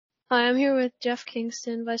Hi, I'm here with Jeff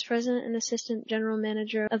Kingston, Vice President and Assistant General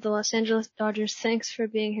Manager of the Los Angeles Dodgers. Thanks for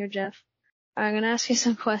being here, Jeff. I'm going to ask you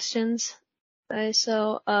some questions.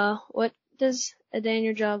 What does a day in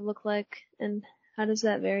your job look like, and how does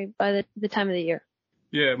that vary by the time of the year?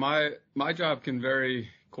 Yeah, my job can vary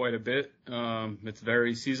quite a bit. It's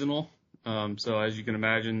very seasonal. So as you can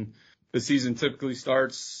imagine, the season typically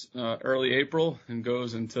starts early April and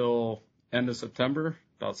goes until end of September,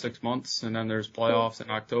 about 6 months, and then there's playoffs in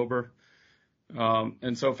October.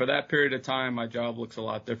 And so for that period of time, my job looks a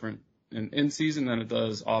lot different in season than it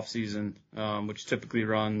does off season, which typically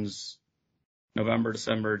runs November,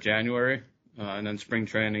 December, January, and then spring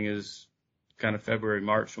training is kind of February,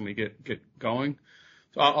 March when we get going.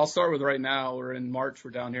 So I'll start with right now. We're in March.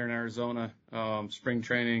 We're down here in Arizona, spring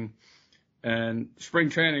training, and spring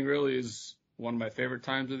training really is one of my favorite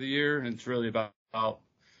times of the year. And it's really about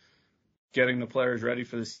getting the players ready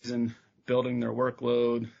for the season, building their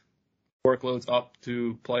workloads up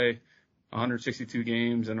to play 162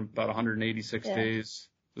 games in about 186 days.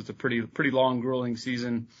 It's a pretty long, grueling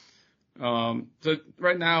season. So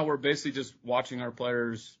right now we're basically just watching our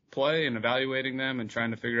players play and evaluating them and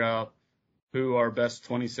trying to figure out who our best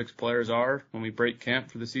 26 players are when we break camp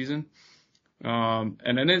for the season. And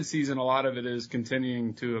then in season, a lot of it is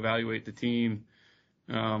continuing to evaluate the team.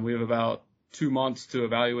 We have about 2 months to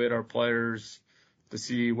evaluate our players to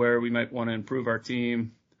see where we might want to improve our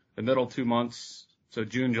team. The middle 2 months, so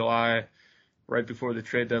June, July, right before the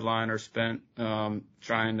trade deadline, are spent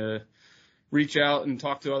trying to reach out and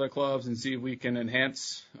talk to other clubs and see if we can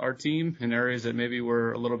enhance our team in areas that maybe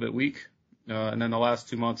we're a little bit weak. And then the last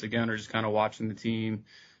 2 months, again, are just kind of watching the team,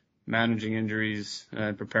 managing injuries,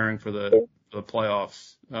 and preparing for the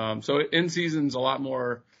playoffs. So in season's a lot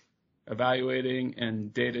more evaluating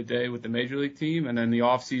and day-to-day with the major league team. And then the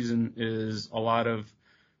off season is a lot of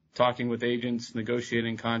talking with agents,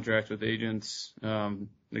 negotiating contracts with agents,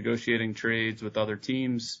 negotiating trades with other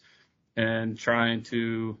teams, and trying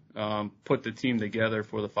to put the team together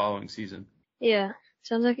for the following season. Yeah.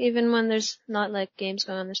 Sounds like even when there's not like games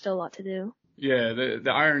going on, there's still a lot to do. Yeah,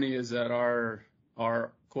 the irony is that our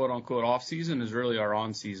quote unquote off season is really our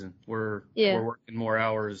on season. We're working more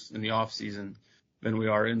hours in the off season than we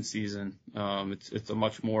are in season. It's a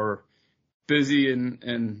much more busy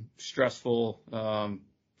and stressful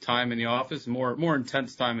time in the office, more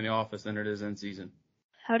intense time in the office than it is in season.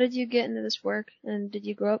 How did you get into this work, and did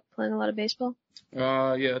you grow up playing a lot of baseball?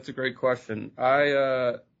 Yeah, that's a great question.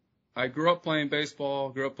 I grew up playing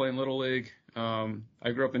baseball, grew up playing Little League.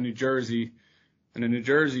 I grew up in New Jersey, and in New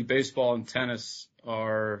Jersey, baseball and tennis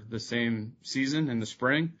are the same season in the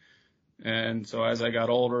spring. And so as I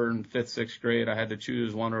got older in 5th, 6th grade, I had to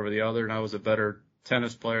choose one over the other, and I was a better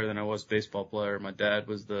tennis player than I was baseball player. My dad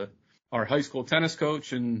was our high school tennis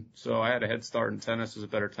coach, and so I had a head start in tennis as a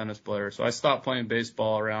better tennis player. So I stopped playing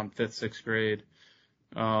baseball around 5th, 6th grade.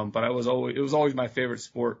 But it was always my favorite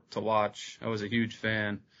sport to watch. I was a huge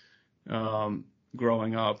fan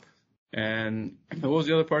growing up. And what was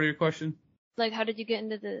the other part of your question? Like, how did you get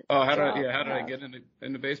into the how did I get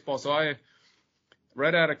into baseball? So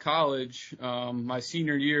right out of college, my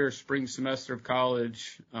senior year, spring semester of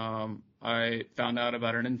college, I found out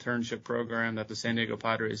about an internship program that the San Diego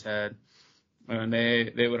Padres had, and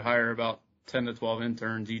they would hire about 10 to 12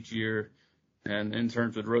 interns each year, and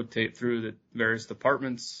interns would rotate through the various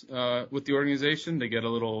departments with the organization to get a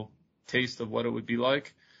little taste of what it would be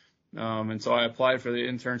like. And so I applied for the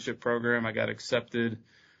internship program. I got accepted,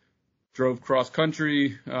 drove cross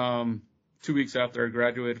country 2 weeks after I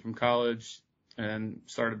graduated from college, and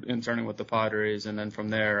started interning with the Padres. And then from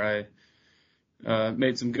there, I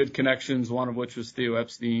made some good connections, one of which was Theo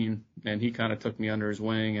Epstein, and he kind of took me under his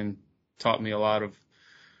wing and taught me a lot of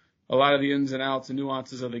the ins and outs and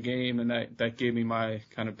nuances of the game, and that gave me my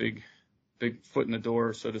kind of big foot in the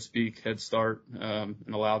door, so to speak, head start, and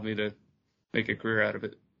allowed me to make a career out of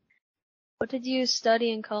it. What did you study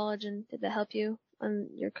in college, and did that help you on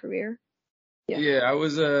your career? Yeah, I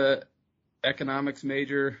was a economics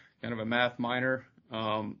major, kind of a math minor,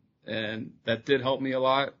 and that did help me a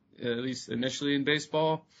lot, at least initially in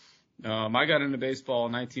baseball. I got into baseball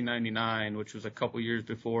in 1999, which was a couple years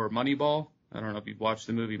before Moneyball. I don't know if you've watched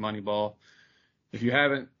the movie Moneyball. If you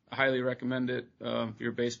haven't, I highly recommend it if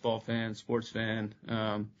you're a baseball fan, sports fan.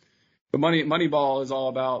 But Moneyball is all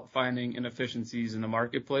about finding inefficiencies in the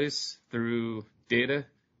marketplace through data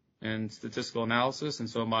and statistical analysis. And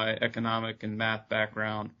so my economic and math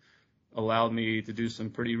background allowed me to do some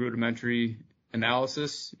pretty rudimentary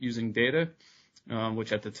analysis using data,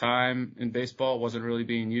 which at the time in baseball wasn't really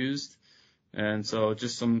being used. And so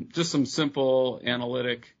just some simple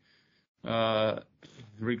analytic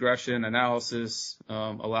regression analysis,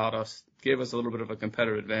 gave us a little bit of a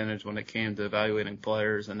competitive advantage when it came to evaluating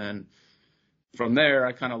players. And then from there,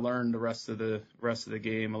 I kind of learned the rest of the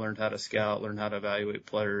game. I learned how to scout, learned how to evaluate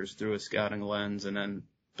players through a scouting lens, and then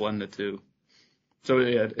blend the two. So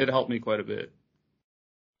yeah, it helped me quite a bit.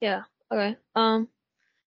 Yeah. Okay.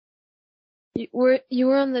 You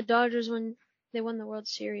were on the Dodgers when they won the World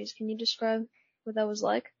Series. Can you describe what that was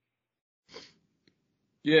like?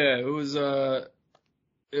 Yeah, it was an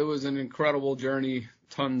incredible journey,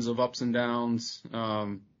 tons of ups and downs.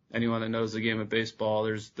 Anyone that knows the game of baseball,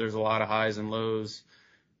 there's a lot of highs and lows.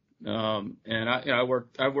 And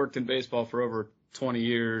I've worked in baseball for over 20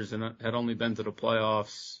 years and I had only been to the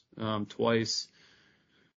playoffs twice.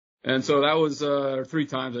 And so that was 3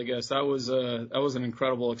 times, I guess. That was an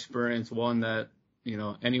incredible experience, one that,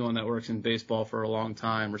 anyone that works in baseball for a long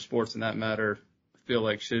time, or sports in that matter, I feel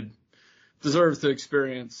like deserves to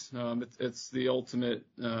experience. It's the ultimate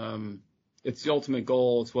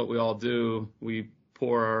goal. It's what we all do. We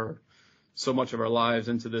pour so much of our lives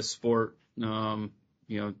into this sport, day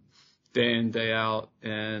in, day out,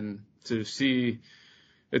 and to see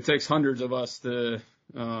it takes hundreds of us to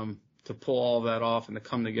pull all that off and to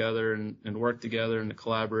come together and work together and to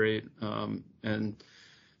collaborate. And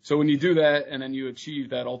so when you do that and then you achieve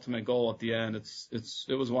that ultimate goal at the end,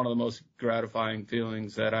 it was one of the most gratifying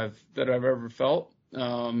feelings that I've ever felt.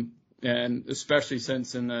 And especially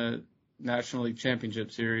since in the National League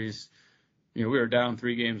Championship Series, we were down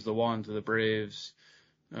 3-1 to the Braves.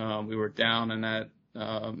 We were down in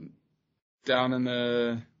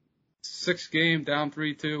the 6th game, down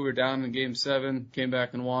 3-2. We were down in Game 7, came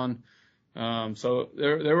back and won. So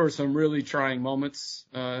there were some really trying moments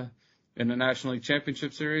in the National League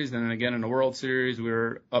Championship Series. And then again in the World Series, we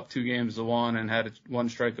were up 2-1 and had 1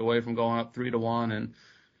 strike away from going up 3-1 and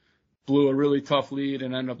blew a really tough lead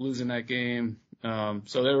and ended up losing that game.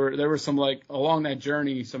 So there were some, along that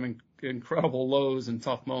journey, some incredible lows and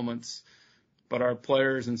tough moments, but our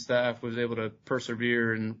players and staff was able to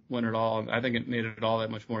persevere and win it all. I think it made it all that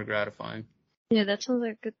much more gratifying. Yeah, that sounds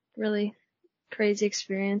like a really crazy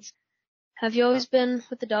experience. Have you always been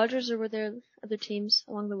with the Dodgers, or were there other teams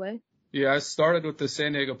along the way? Yeah, I started with the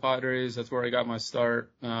San Diego Padres. That's where I got my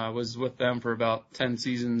start. I was with them for about 10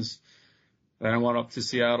 seasons. Then I went up to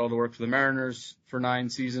Seattle to work for the Mariners for 9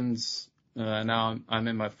 seasons. Now I'm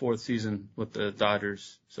in my 4th season with the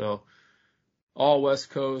Dodgers. So all West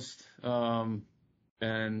Coast. And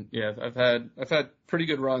yeah, I've had pretty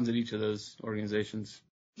good runs at each of those organizations.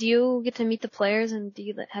 Do you get to meet the players, and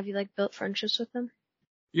have you built friendships with them?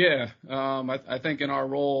 Yeah, I think in our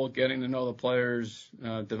role, getting to know the players,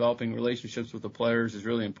 developing relationships with the players is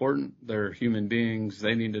really important. They're human beings.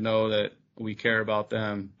 They need to know that we care about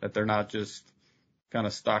them, that they're not just kind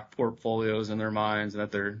of stock portfolios in their minds, and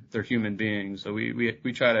that they're human beings. So we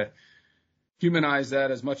try to humanize that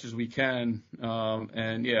as much as we can.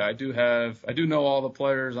 And yeah, I do know all the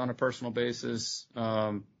players on a personal basis.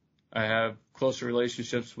 I have closer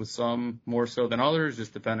relationships with some more so than others,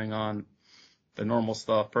 just depending on the normal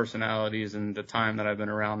stuff, personalities, and the time that I've been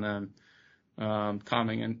around them,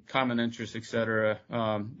 common interests, etc.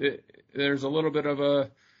 There's a little bit of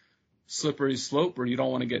a slippery slope where you don't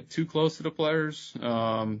want to get too close to the players,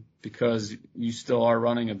 because you still are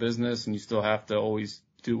running a business and you still have to always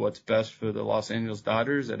do what's best for the Los Angeles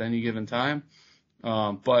Dodgers at any given time.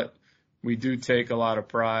 But we do take a lot of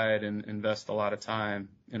pride and invest a lot of time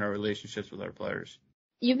in our relationships with our players.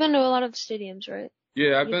 You've been to a lot of stadiums, right?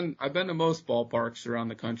 Yeah, I've been to most ballparks around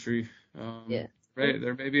the country. Yeah. Right,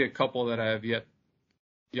 there may be a couple that I have yet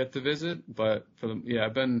to visit, but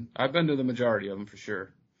I've been to the majority of them for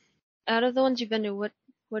sure. Out of the ones you've been to,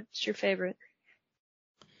 what's your favorite?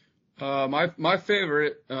 My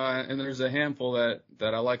favorite, and there's a handful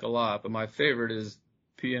that I like a lot, but my favorite is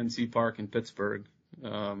PNC Park in Pittsburgh,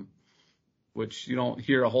 which you don't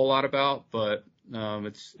hear a whole lot about, but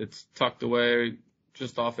it's tucked away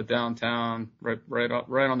just off of downtown, right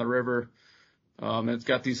on the river. And it's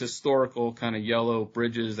got these historical kind of yellow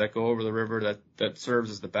bridges that go over the river that serves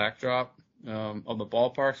as the backdrop of the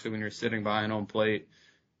ballpark. So when you're sitting behind home plate,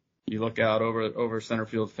 you look out over center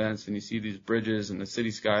field fence and you see these bridges and the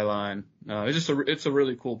city skyline. It's a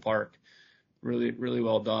really cool park, really really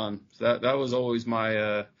well done. So that was always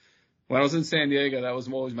my when I was in San Diego, that was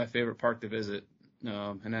always my favorite park to visit.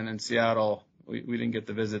 And then in Seattle, we didn't get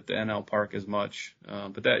to visit the NL Park as much,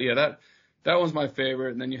 but that was my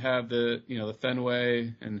favorite. And then you have the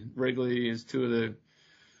Fenway and Wrigley is two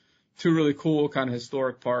really cool kind of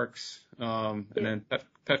historic parks. And then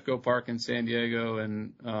Petco Park in San Diego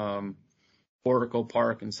and Oracle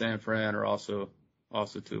Park in San Fran are also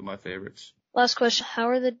 2 of my favorites. Last question. How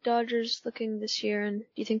are the Dodgers looking this year, and do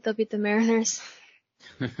you think they'll beat the Mariners?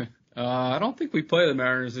 I don't think we play the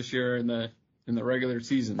Mariners this year in the regular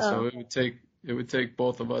season, so it would take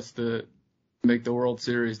both of us to make the World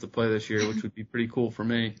Series to play this year, which would be pretty cool for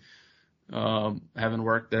me. Having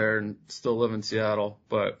worked there and still live in Seattle,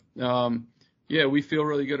 but yeah, we feel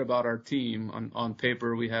really good about our team. On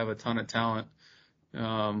paper, we have a ton of talent.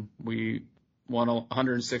 We won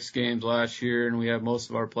 106 games last year, and we have most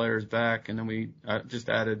of our players back. And then we just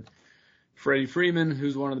added Freddie Freeman,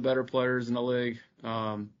 who's one of the better players in the league.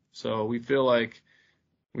 So we feel like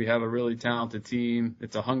we have a really talented team.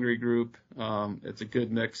 It's a hungry group. It's a good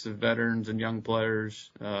mix of veterans and young players.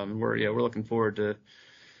 We're looking forward to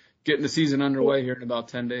getting the season underway here in about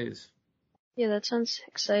 10 days. Yeah, that sounds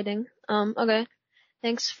exciting. Okay.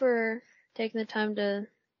 Thanks for taking the time to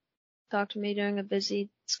talk to me during a busy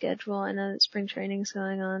schedule. I know that spring training's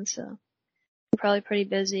going on, so I'm probably pretty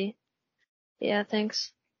busy. Yeah,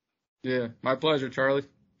 thanks. Yeah, my pleasure, Charlie.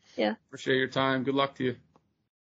 Yeah. Appreciate your time. Good luck to you.